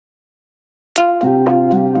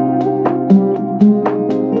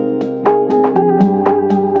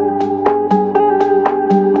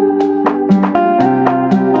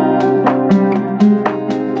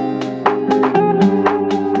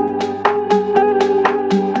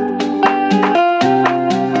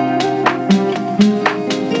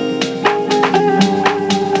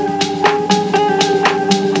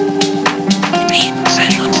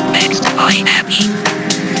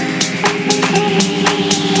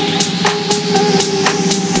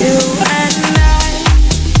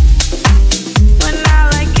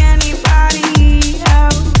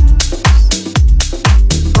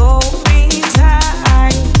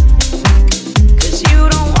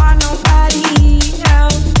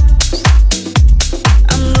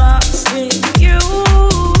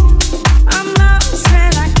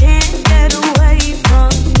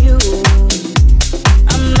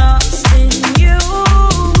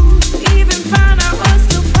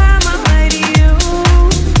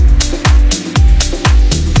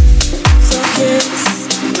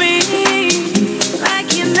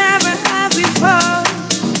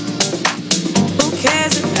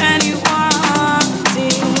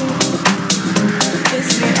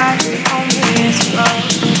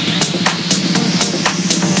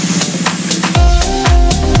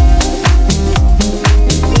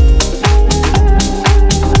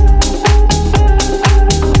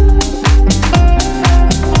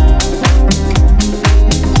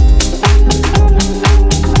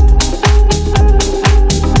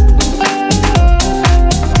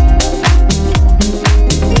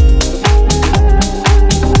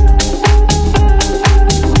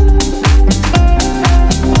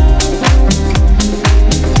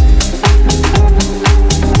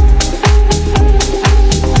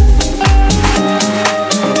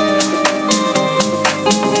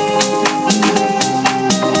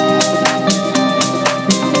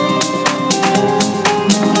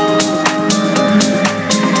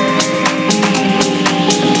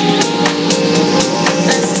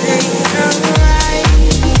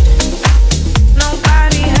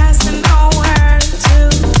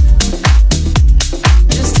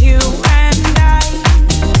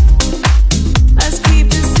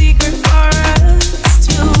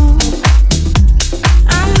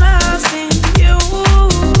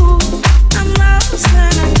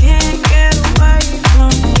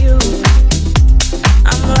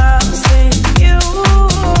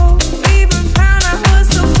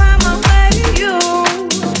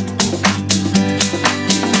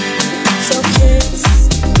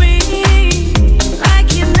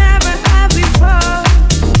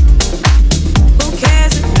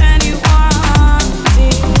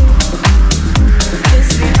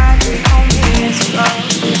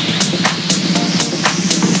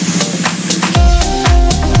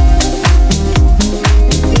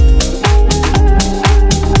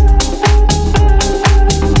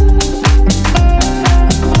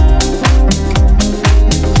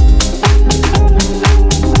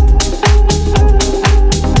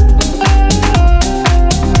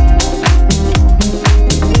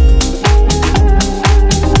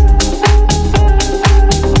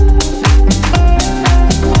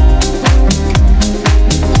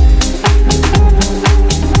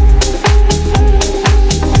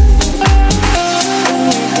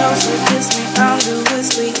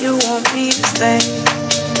stay.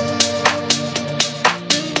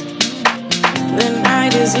 The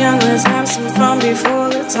night is young, let's have some fun before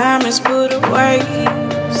the time is put away.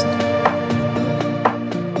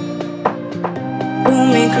 Pull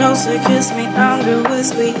me closer, kiss me under,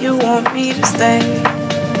 whisper you want me to stay.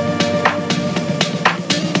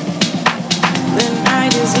 The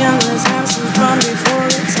night is young, let's have some fun before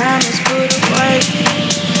the time is put away.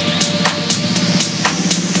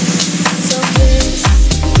 So kiss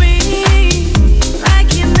me like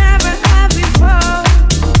you never have before.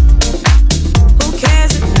 Who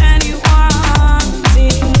cares if anyone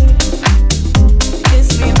did? Kiss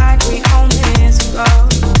me like we own this floor.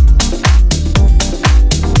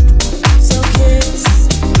 So kiss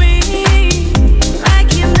me like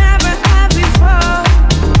you never have before.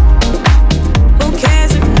 Who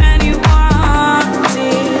cares if anyone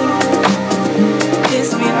did? Kiss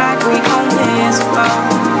me like we own this floor.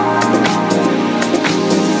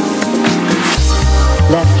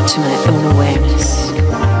 Left to my own awareness,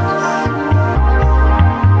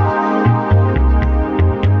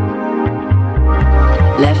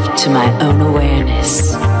 left to my own awareness,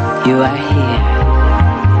 you are here,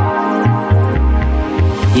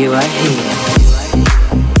 you are here.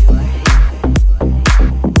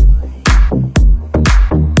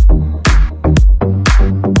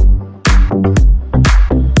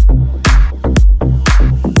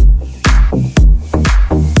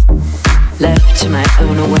 Left to my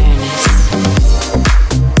own awareness,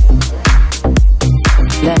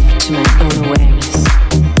 left to my own awareness,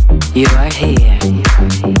 you are here,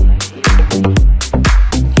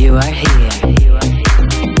 you are here,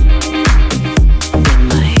 in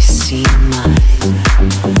my seen mind.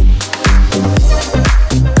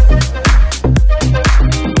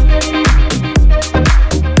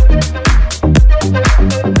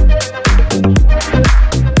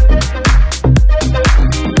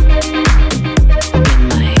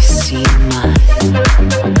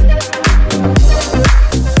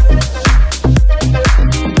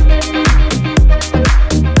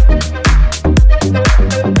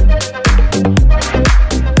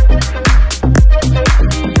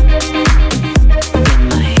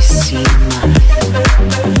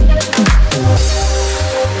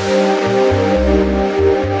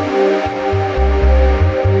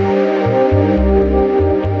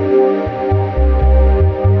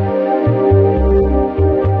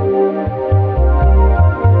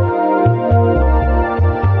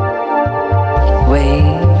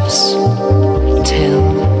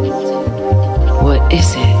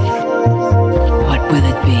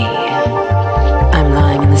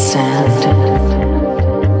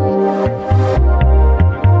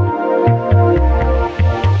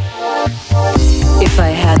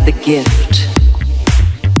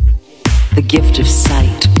 The gift of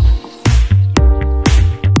sight.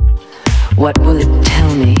 What will it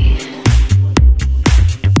tell me?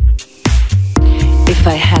 If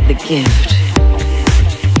I had the gift,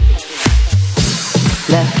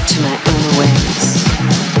 left to my own awareness,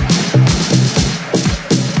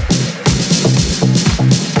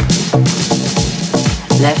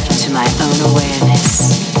 left to my own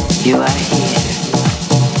awareness, you are here,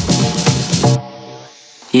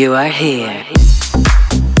 you are here.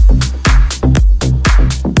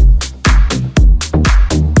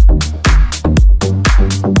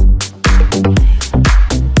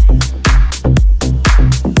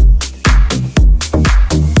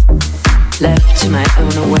 Left to my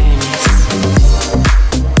own awareness,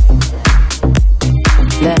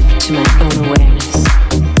 left to my own awareness,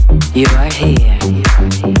 you are here,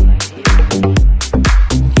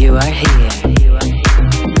 you are here,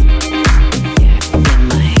 in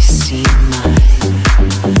my seen mind.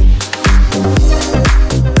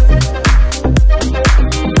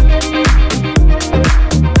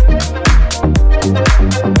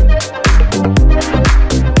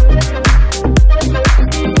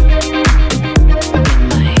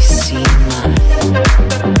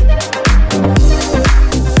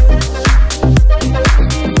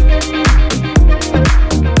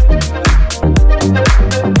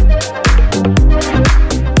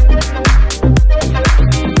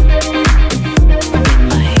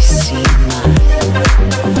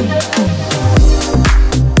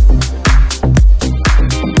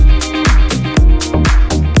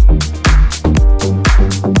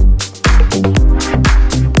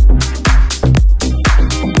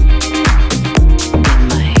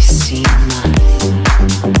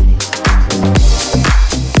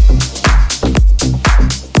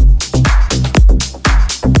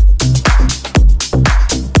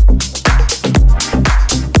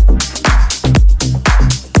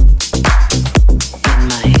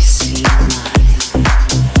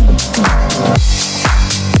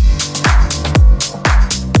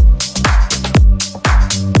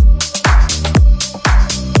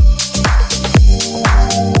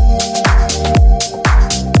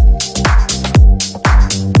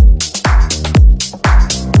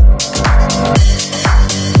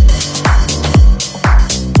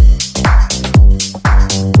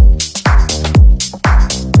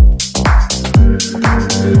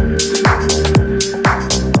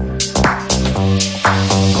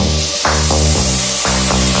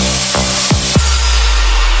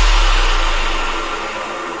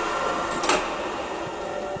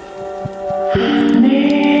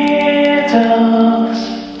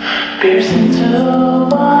 pierce into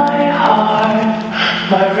my heart,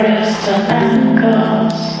 my wrists and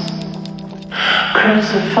ankles.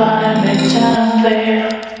 Crucify me gently.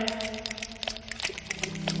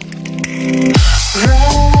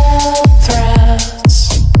 Red threads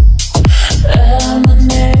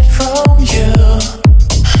emanate from you.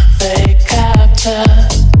 They capture,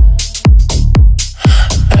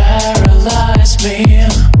 paralyze me.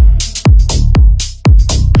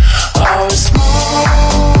 Our small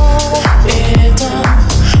Eden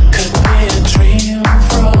could be a dream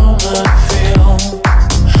from a film.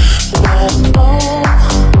 But oh,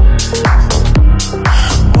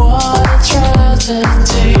 what a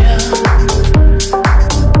tragedy.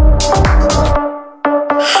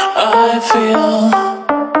 I feel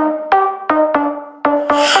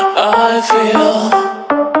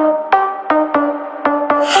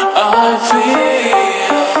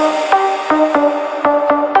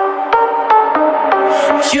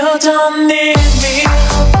you don't need me.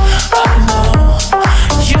 I know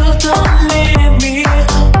you don't need me.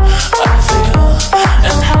 I feel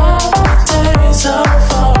and happy days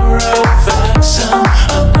of our affection,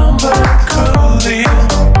 a number cruelly.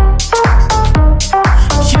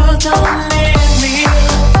 You don't need me.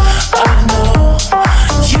 I know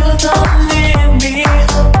you don't need me.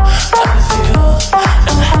 I feel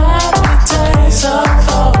and happy days of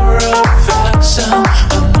our affection,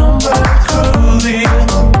 a number cruelly.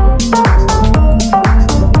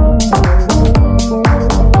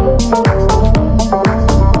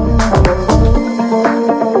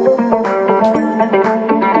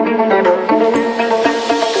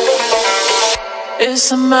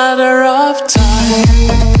 It's a matter of time.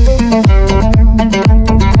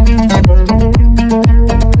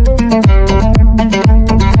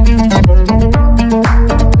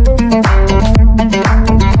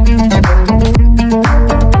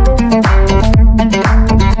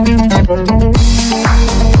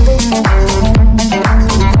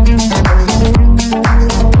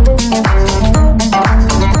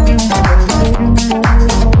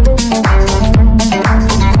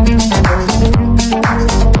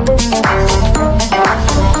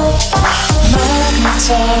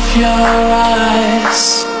 Of your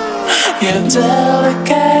eyes, your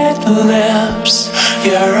delicate lips,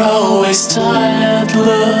 your always tired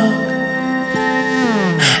look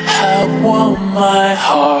have won my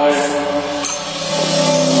heart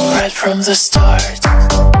right from the start.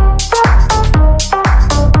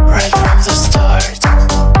 Right from the start.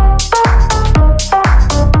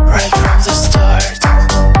 Right from the start.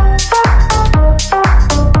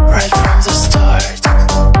 Right from the start. Right from the start.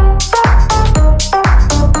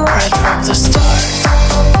 Right from the start.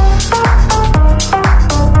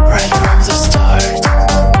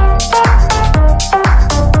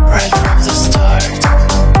 Right from the start.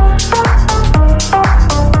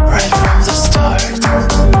 Right from the start.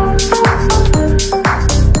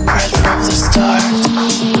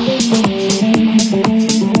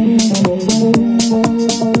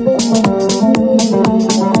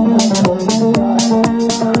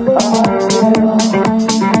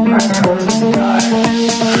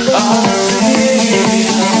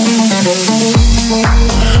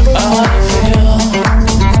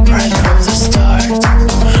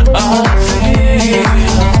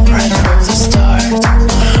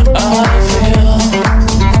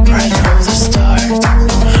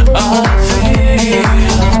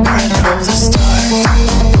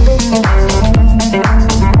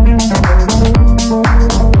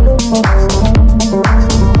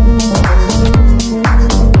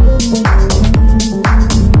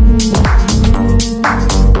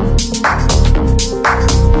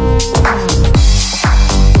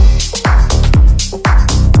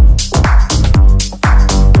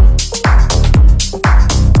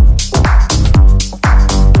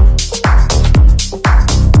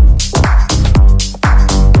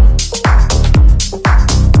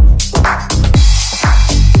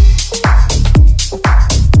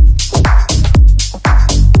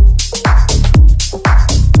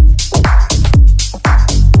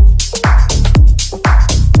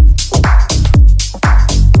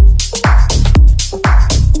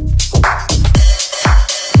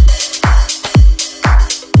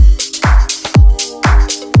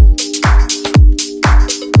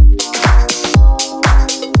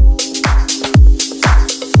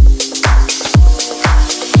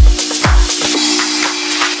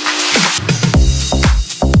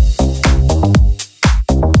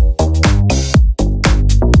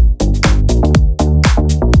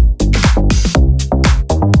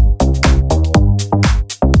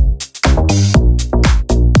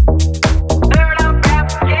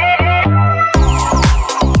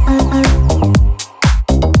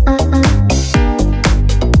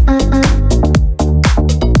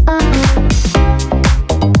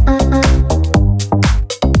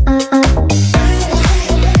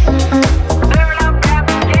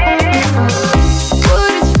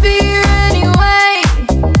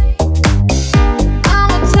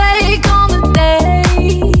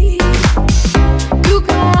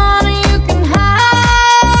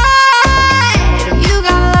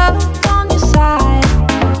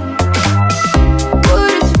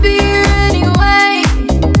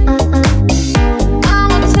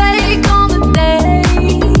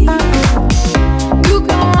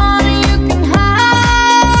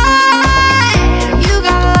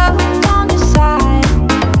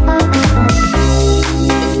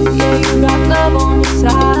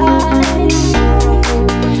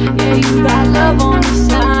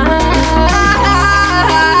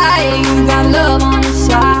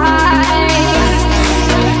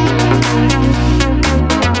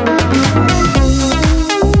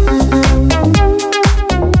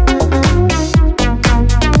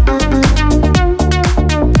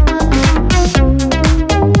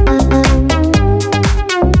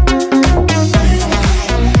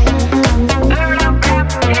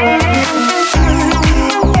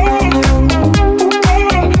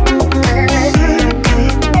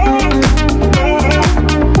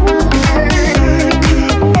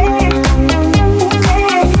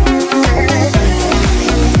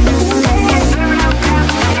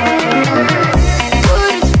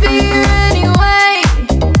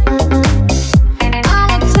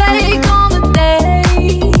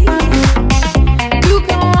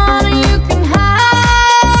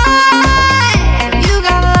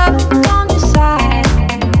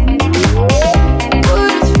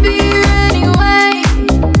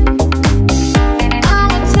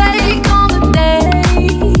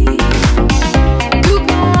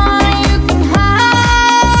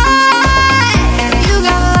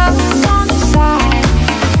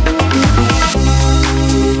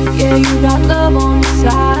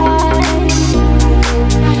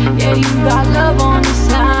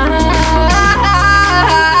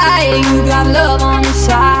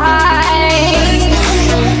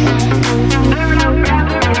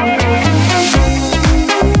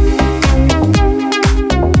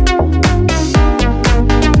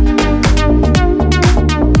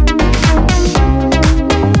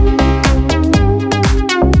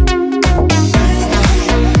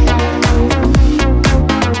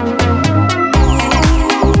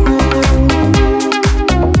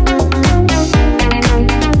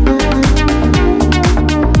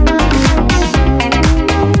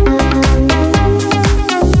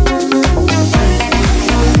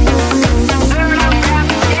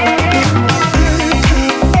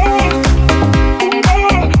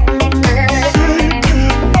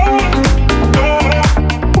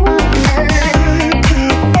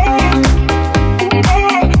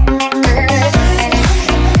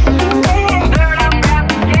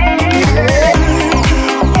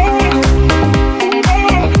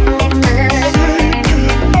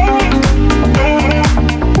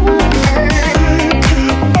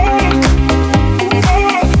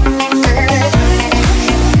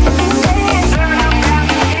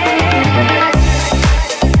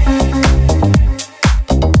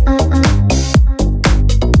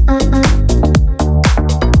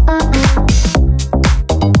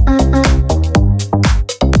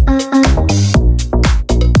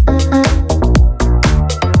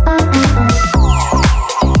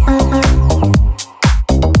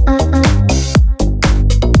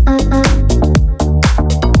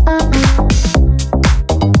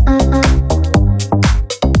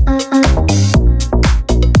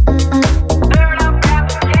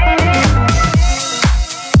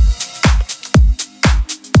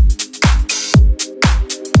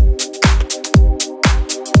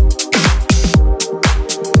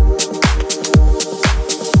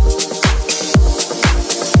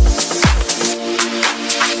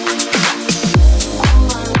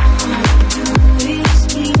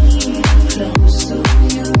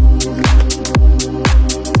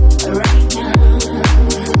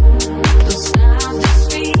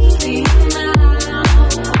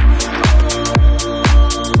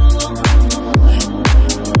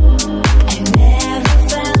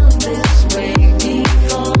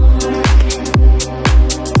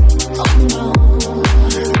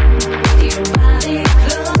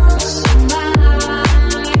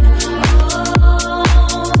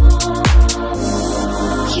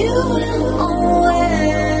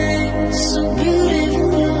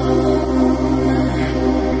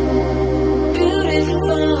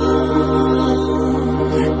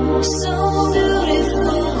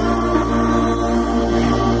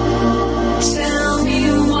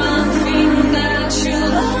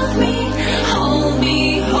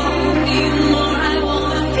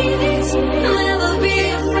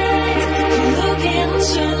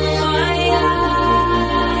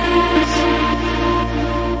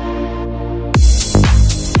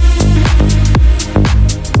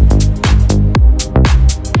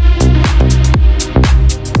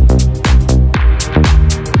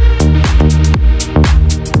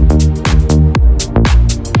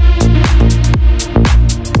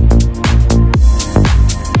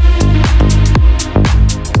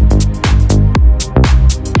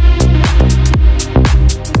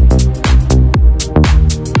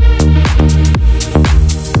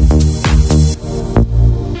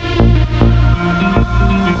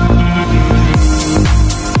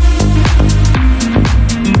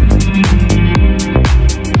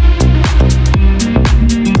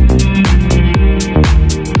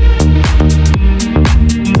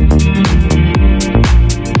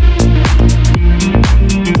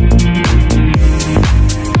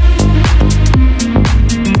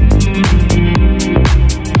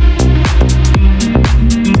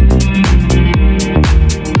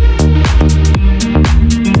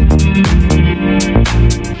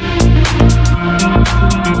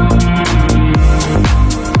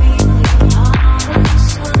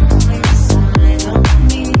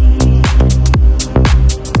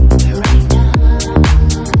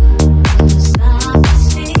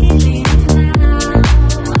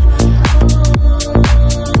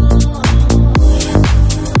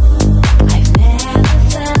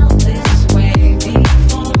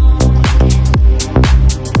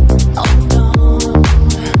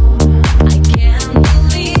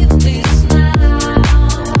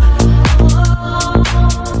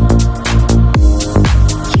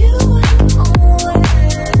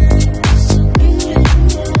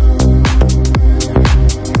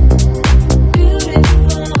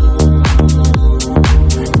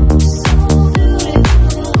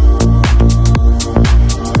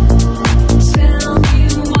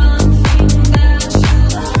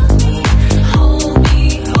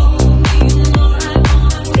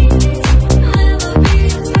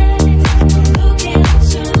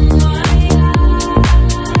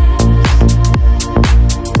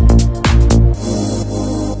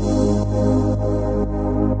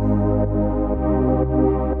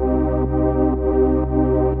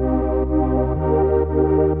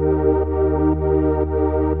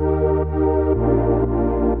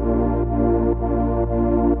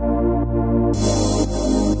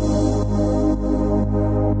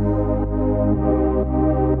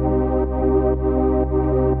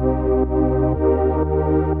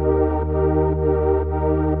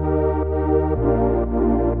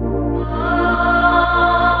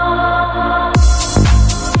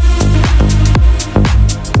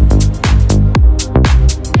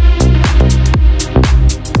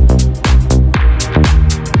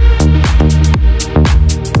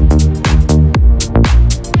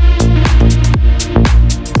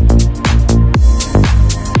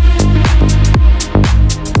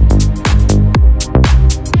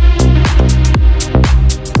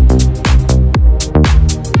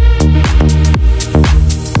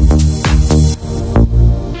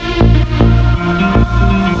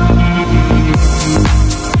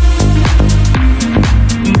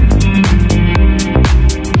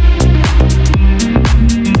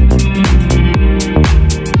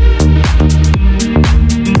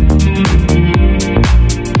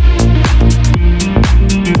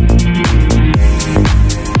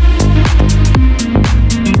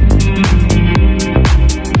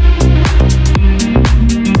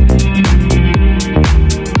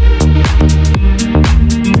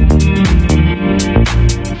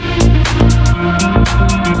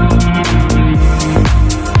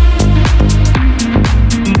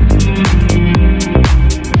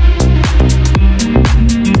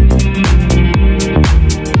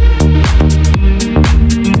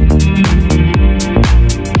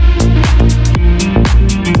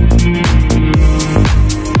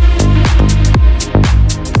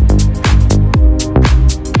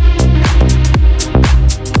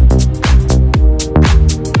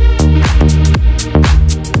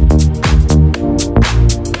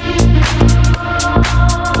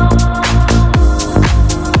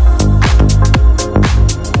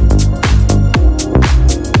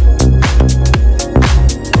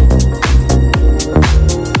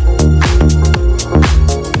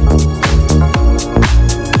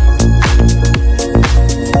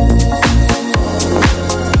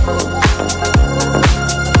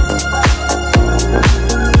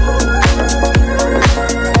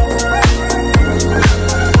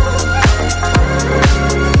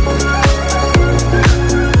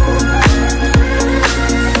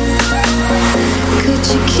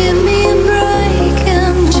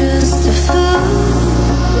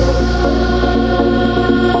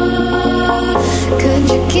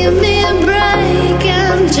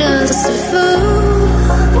 just a fool.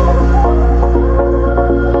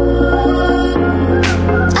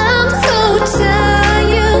 I'm so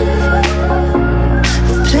tired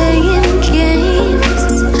of playing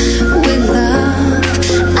games with love.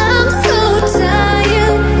 I'm so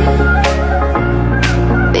tired,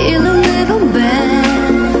 feel a little bad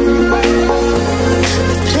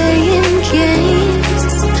of playing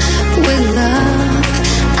games with love.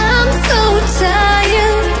 I'm so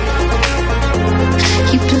tired,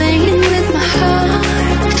 keep playing with my heart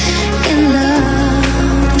in love,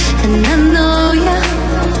 and I know ya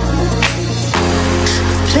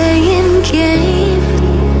playing games.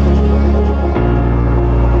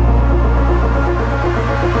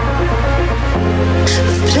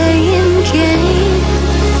 Playing games.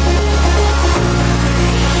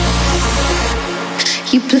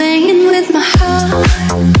 You playing with my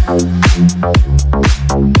heart.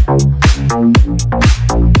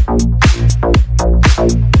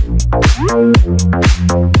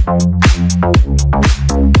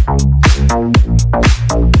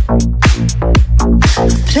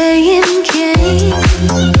 Playing games.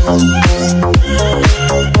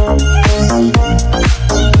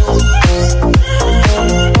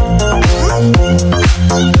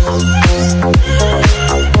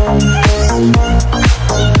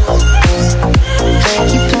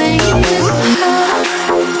 You playing with my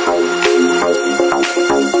heart.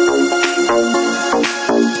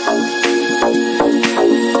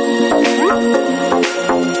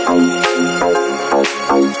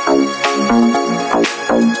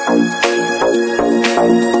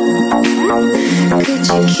 Could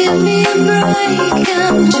you give me a break?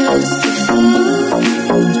 I'm just a fool.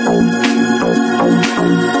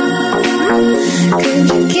 Could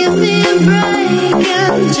you give me a break?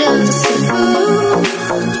 I'm just a fool.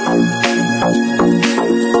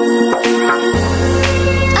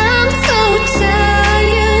 I'm so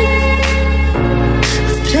tired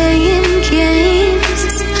of playing games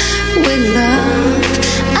with love.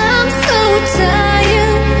 I'm so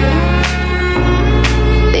tired,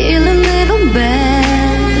 feel a little bad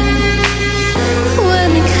when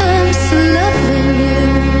it comes to loving you.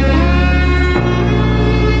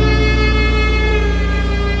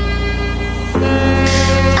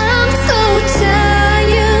 I'm so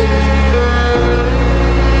tired,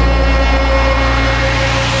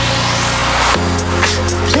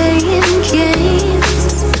 playing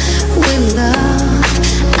games with love.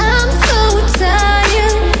 I'm so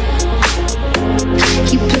tired,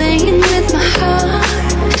 keep playing with my heart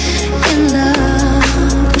in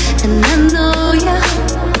love, and I know ya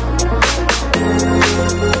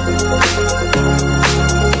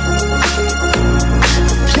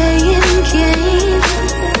playing games.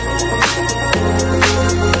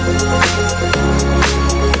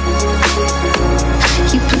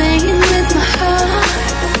 Keep playing with my heart.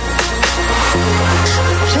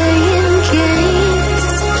 Playing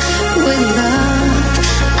games with love.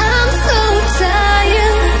 I'm so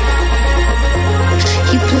tired,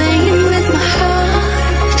 keep playing with my heart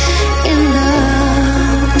in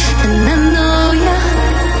love, and I know ya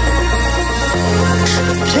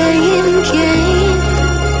playing games.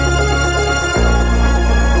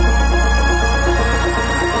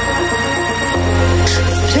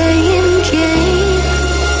 Playing games.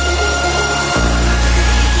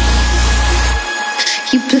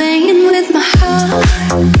 Keep playing with my heart.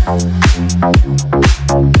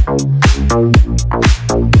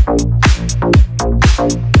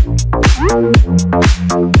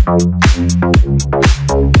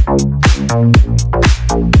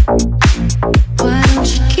 Why don't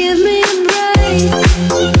you give me a break?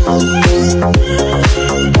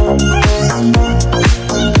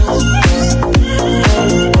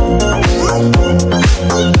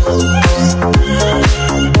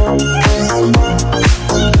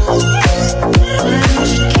 Why don't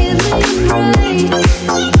you give me a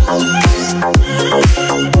break?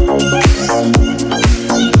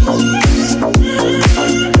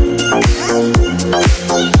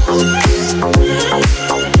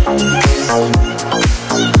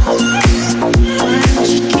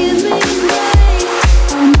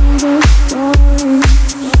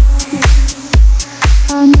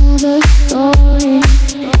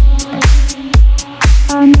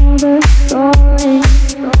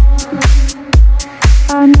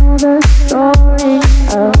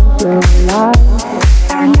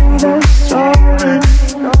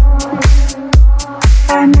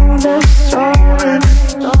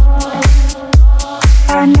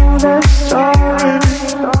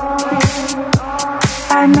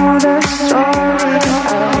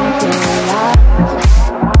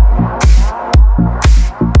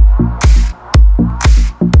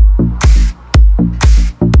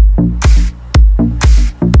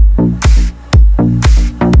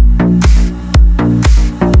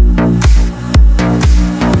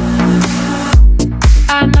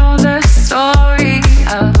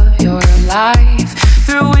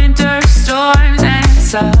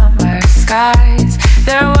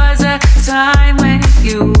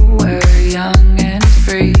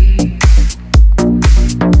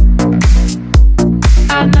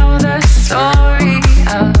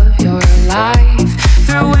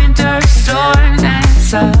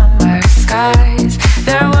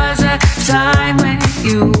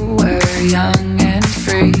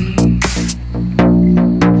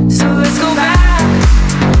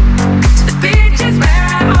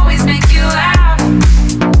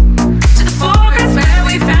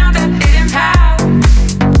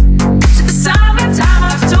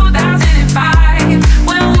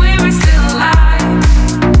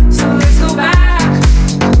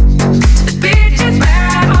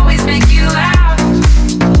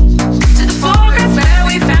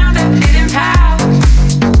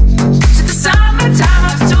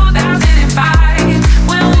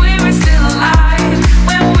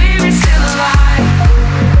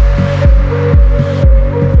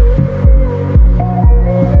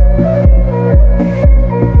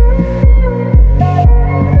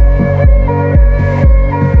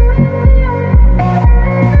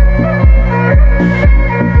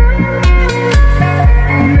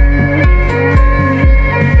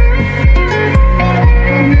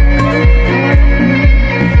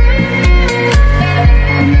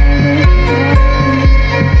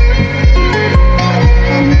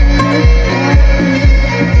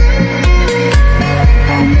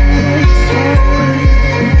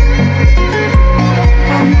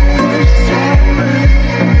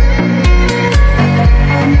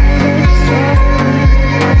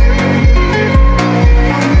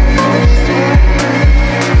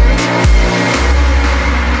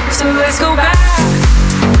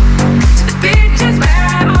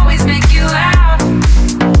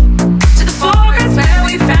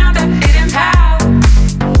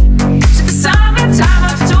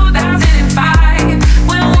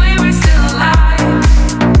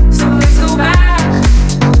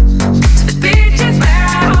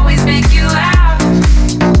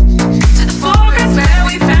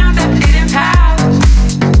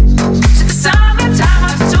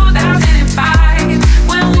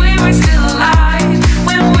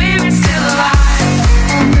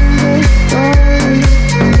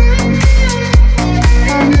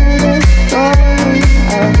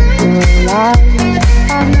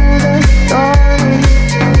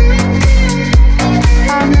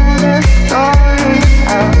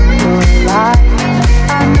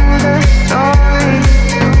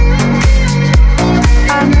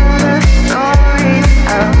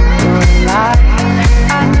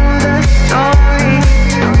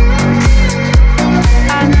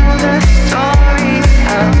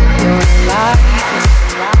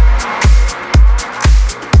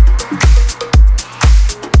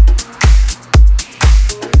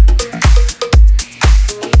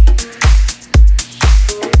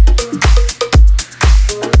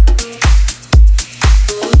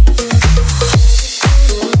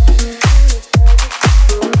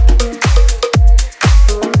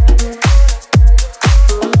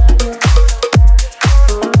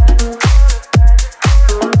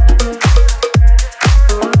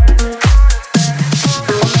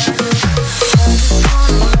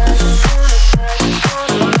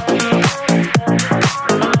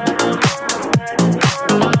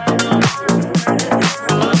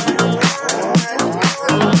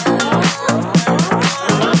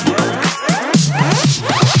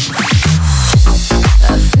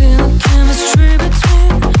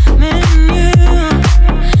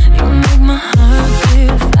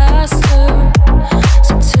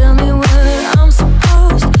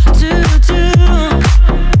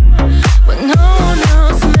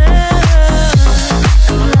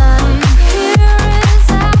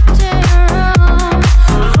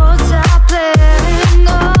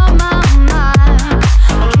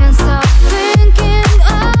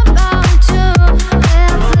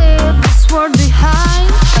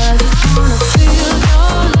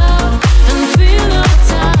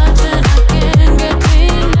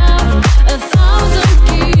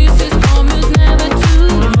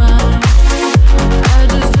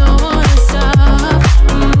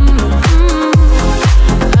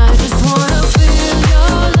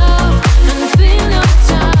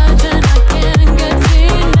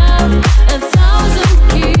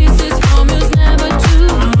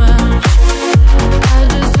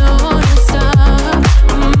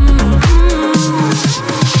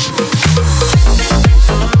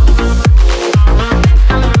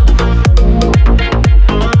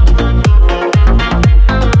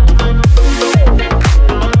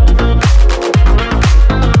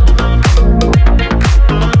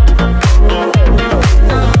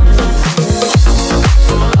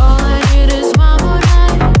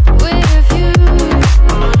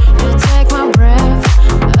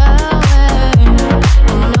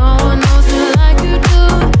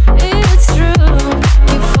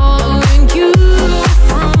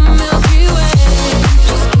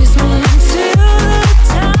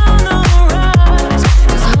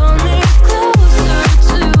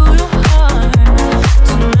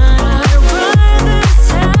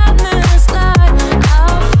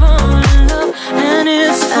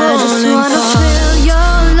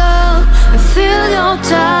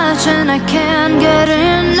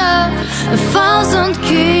 1,000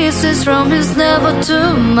 kisses from his never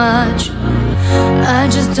too much. I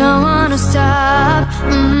just don't wanna stop.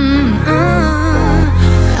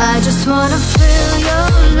 I just wanna feel your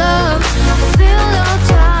love, feel your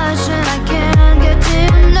touch, and I can't get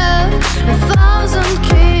enough. 1,000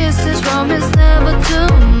 kisses from his never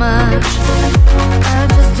too much. I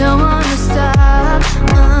just don't wanna stop.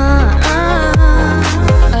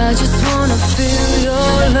 I just wanna feel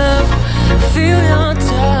your love, feel your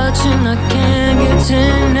touch, and I can't get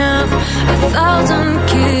enough. 1,000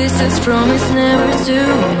 kisses from his never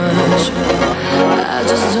too much. I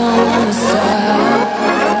just don't wanna stop.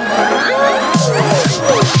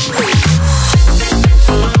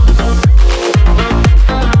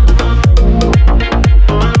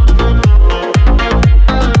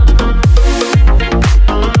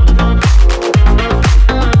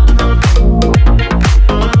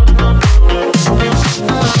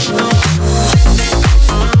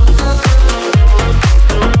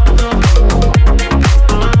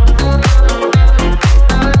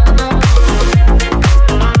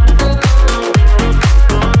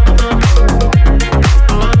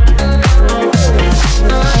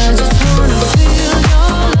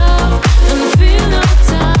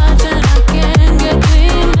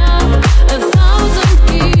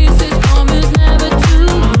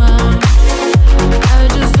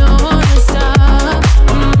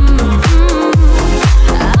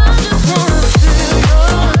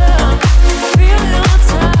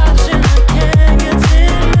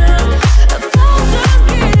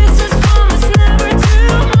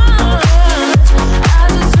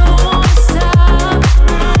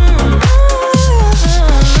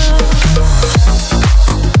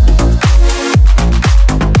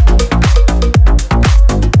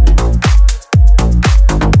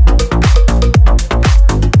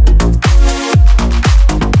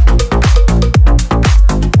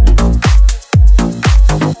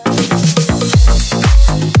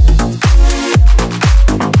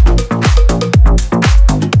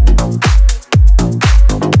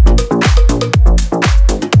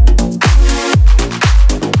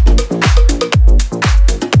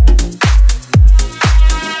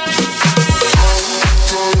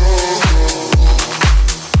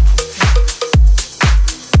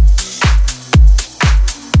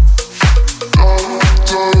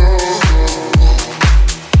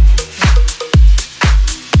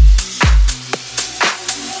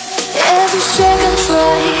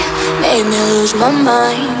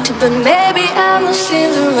 But maybe I'm lost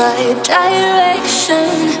in the right direction.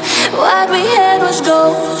 What we had was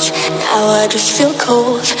gold, now I just feel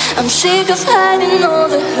cold. I'm sick of hiding all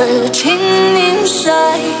the hurting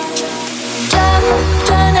inside. Dun,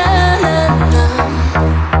 dun, dun, dun, dun.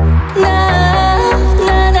 Na,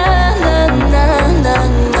 na, na, na, na, na,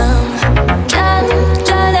 na. Dun,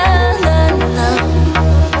 dun, dun, dun, dun.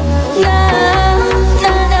 Na,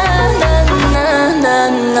 na, na, na, na, na,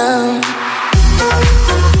 na. No.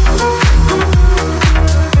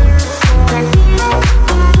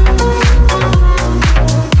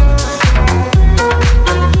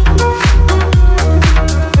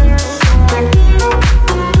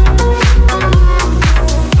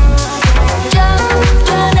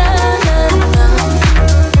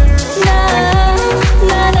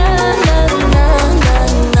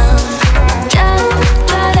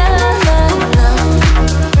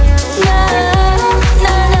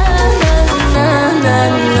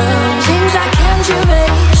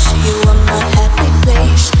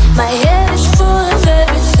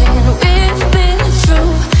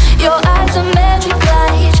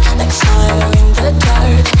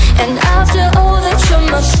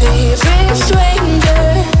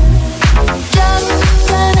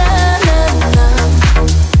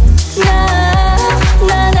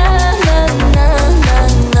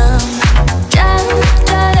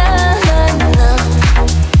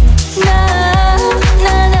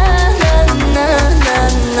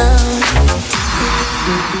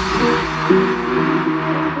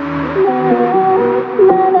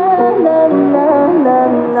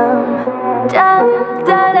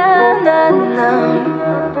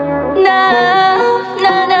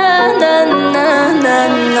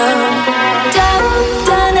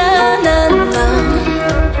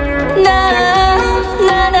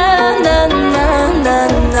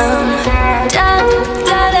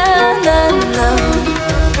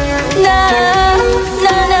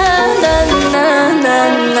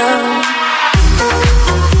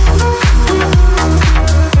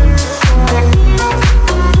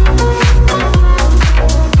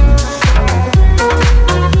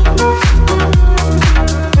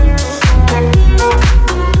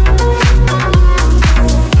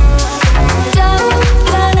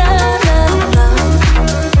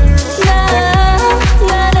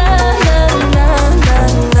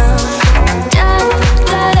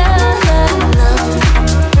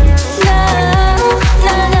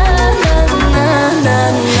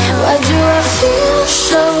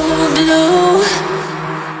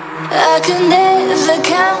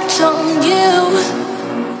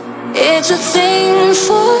 something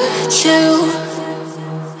for two.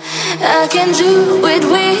 I can do it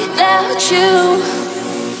without you.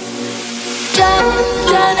 Da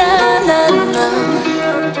da na na na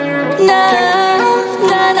na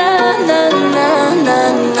na na na na na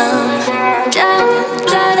na da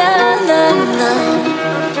da na na na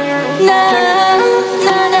na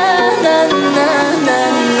na na na na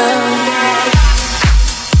na.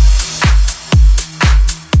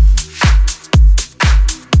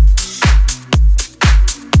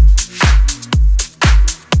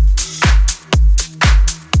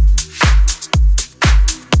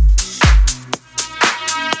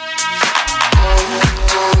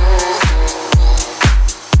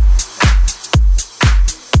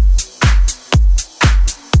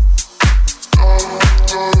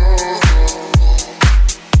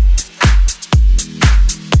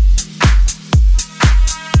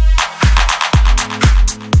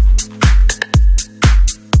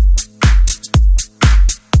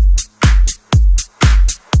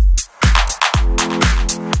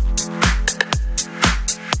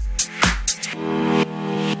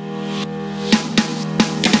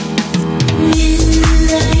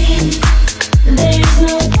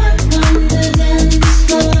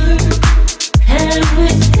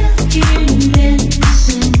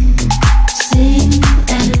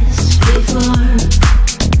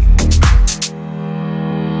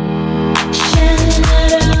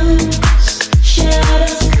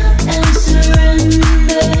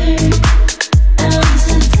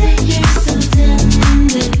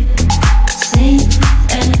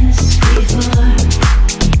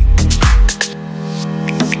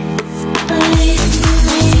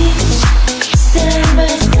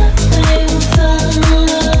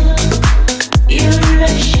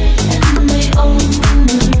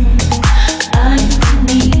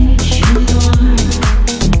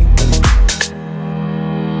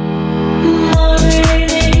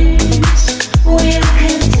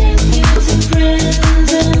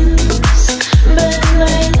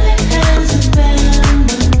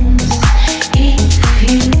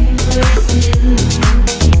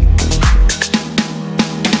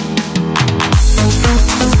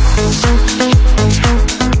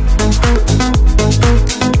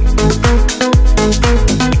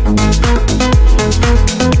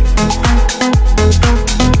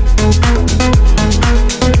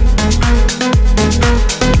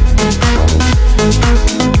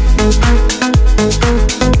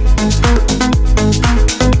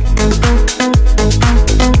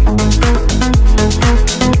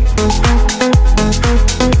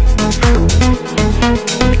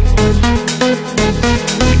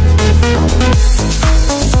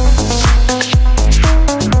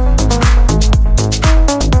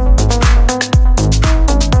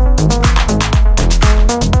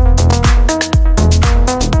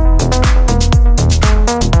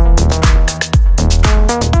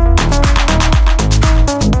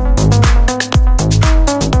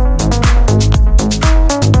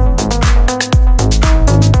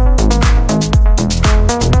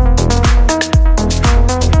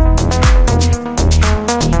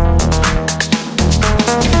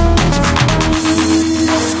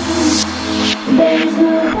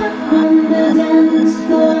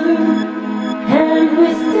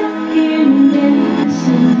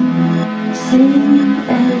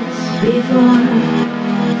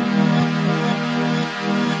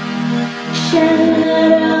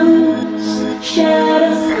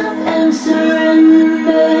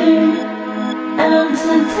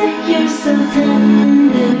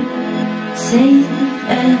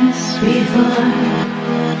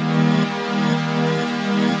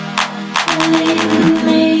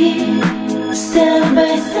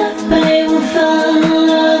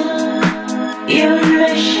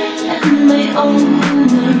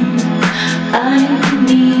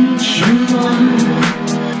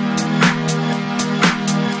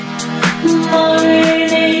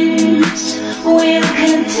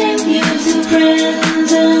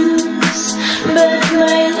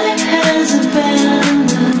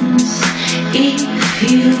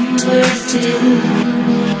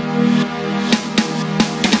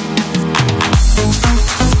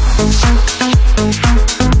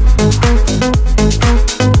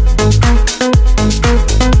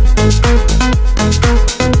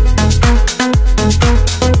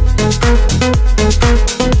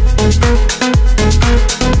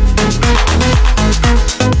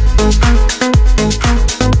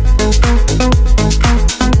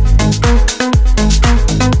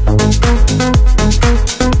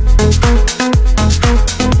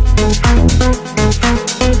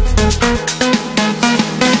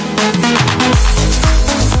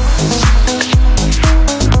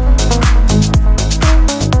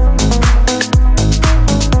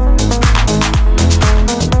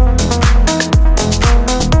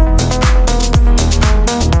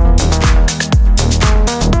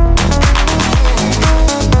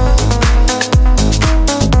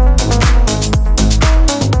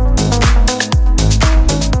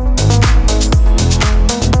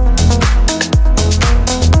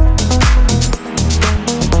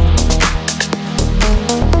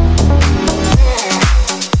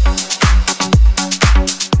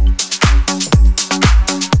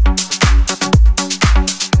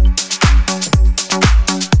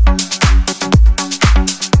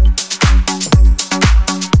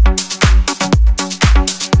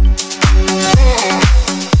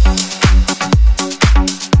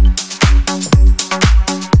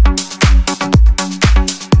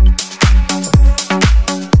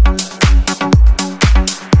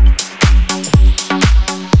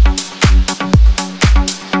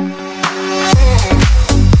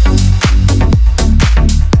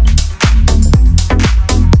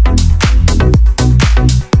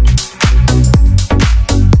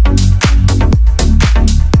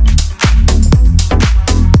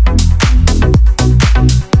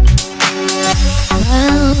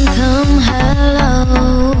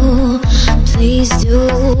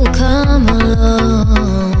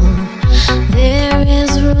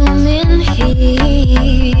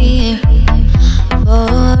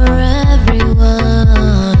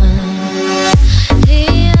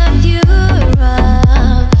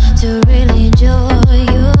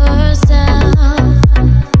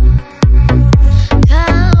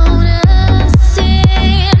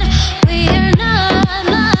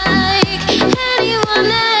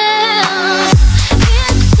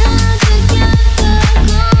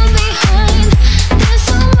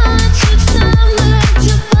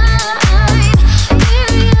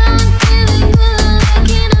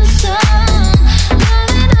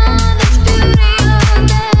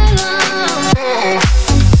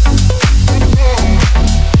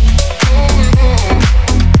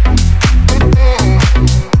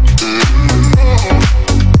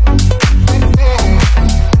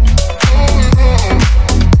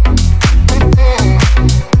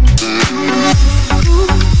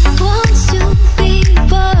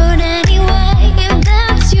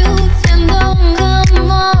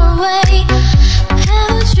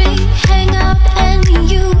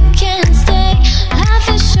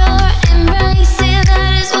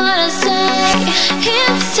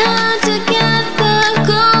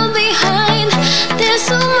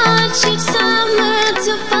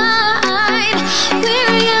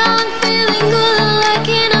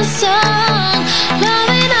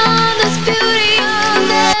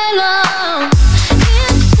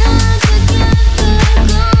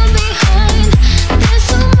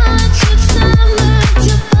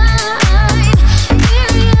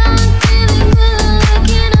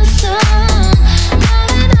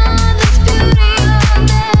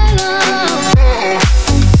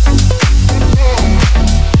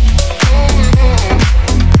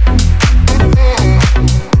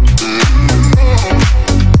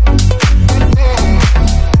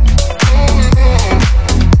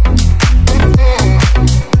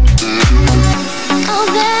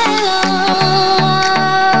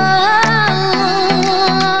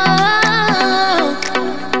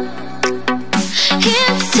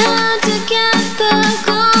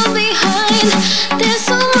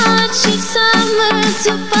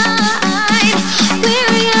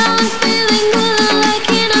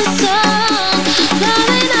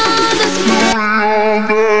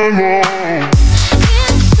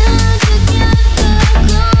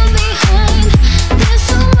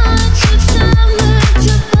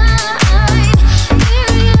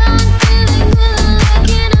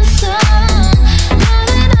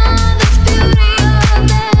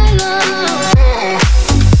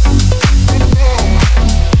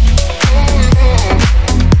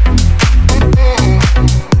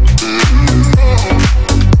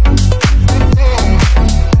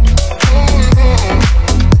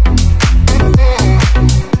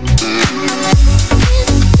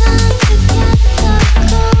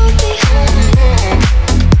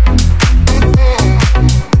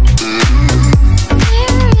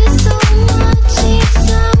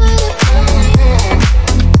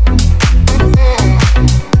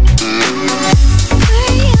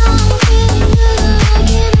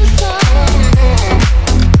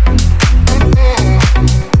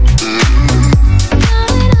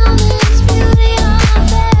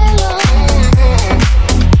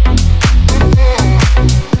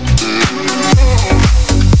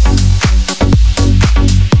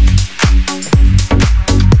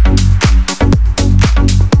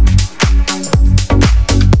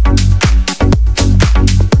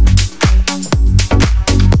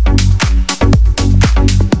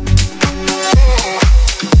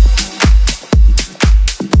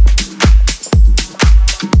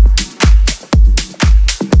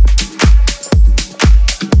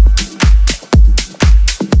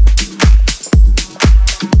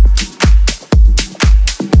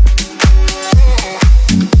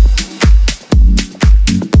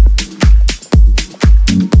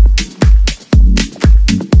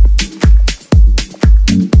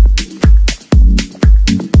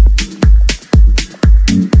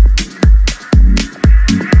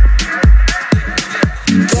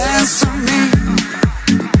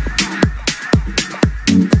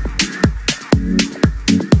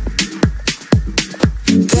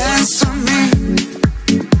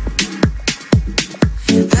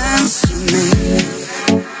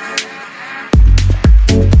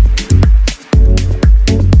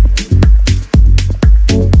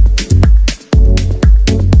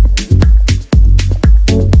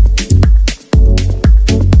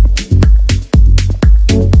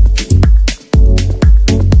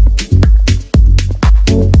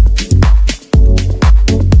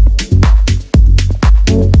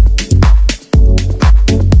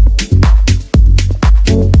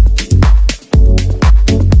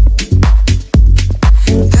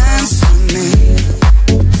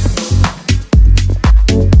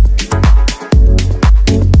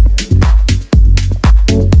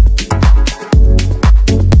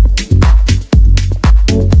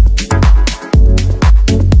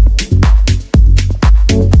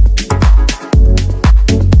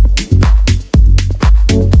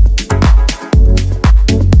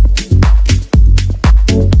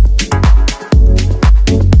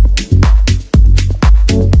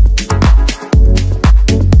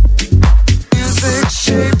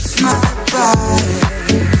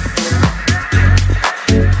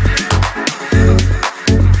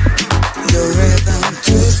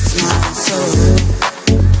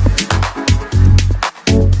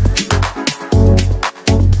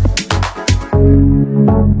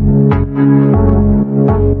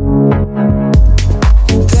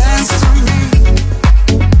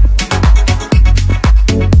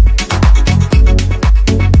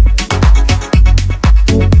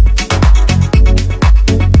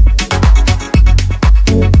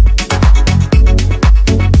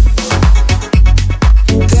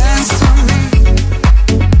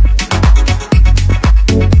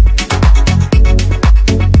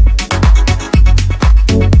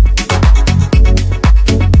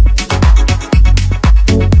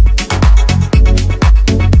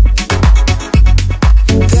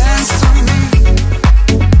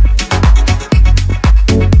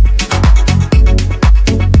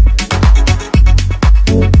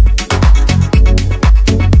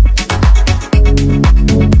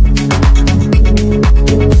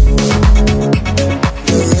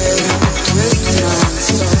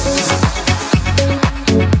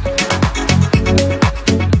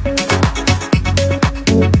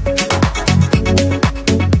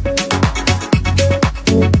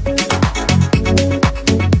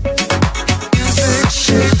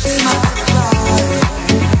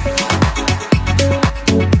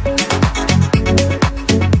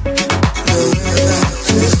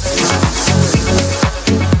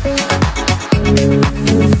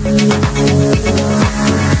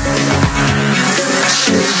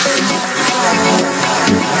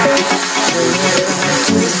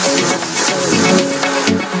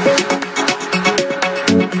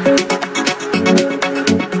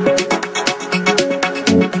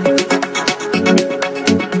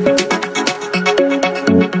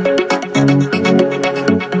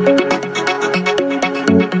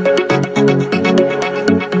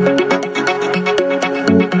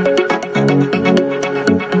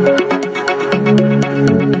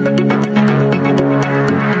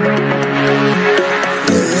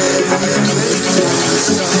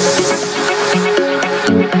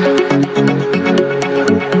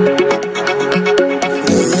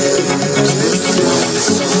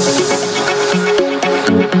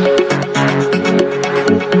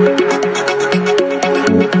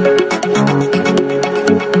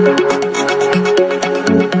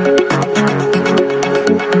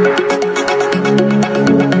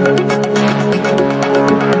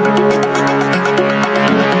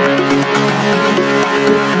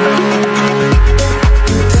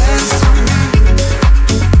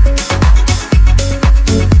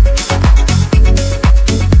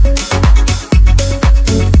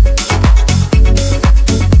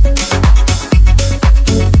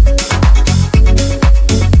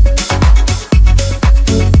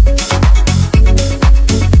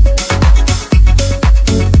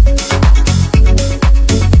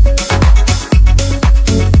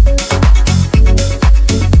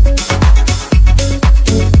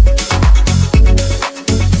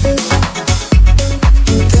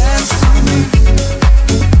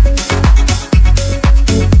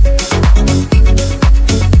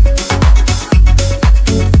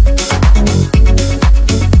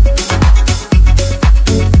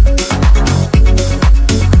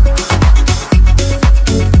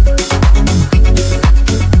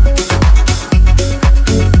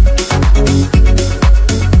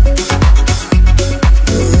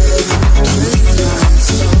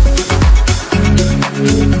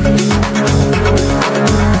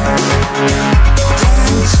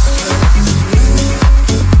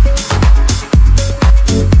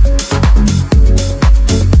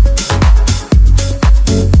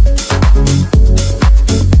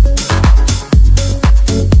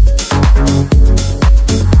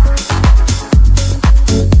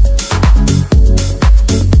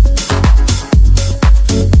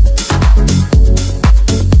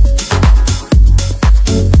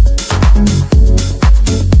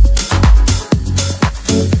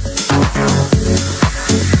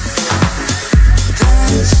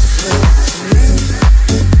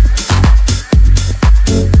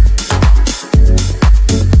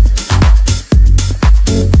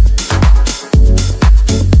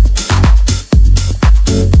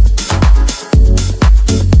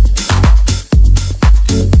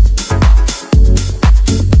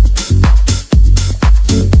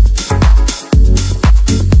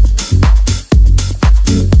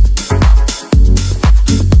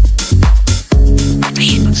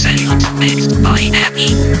 Mixed by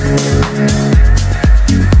Abee.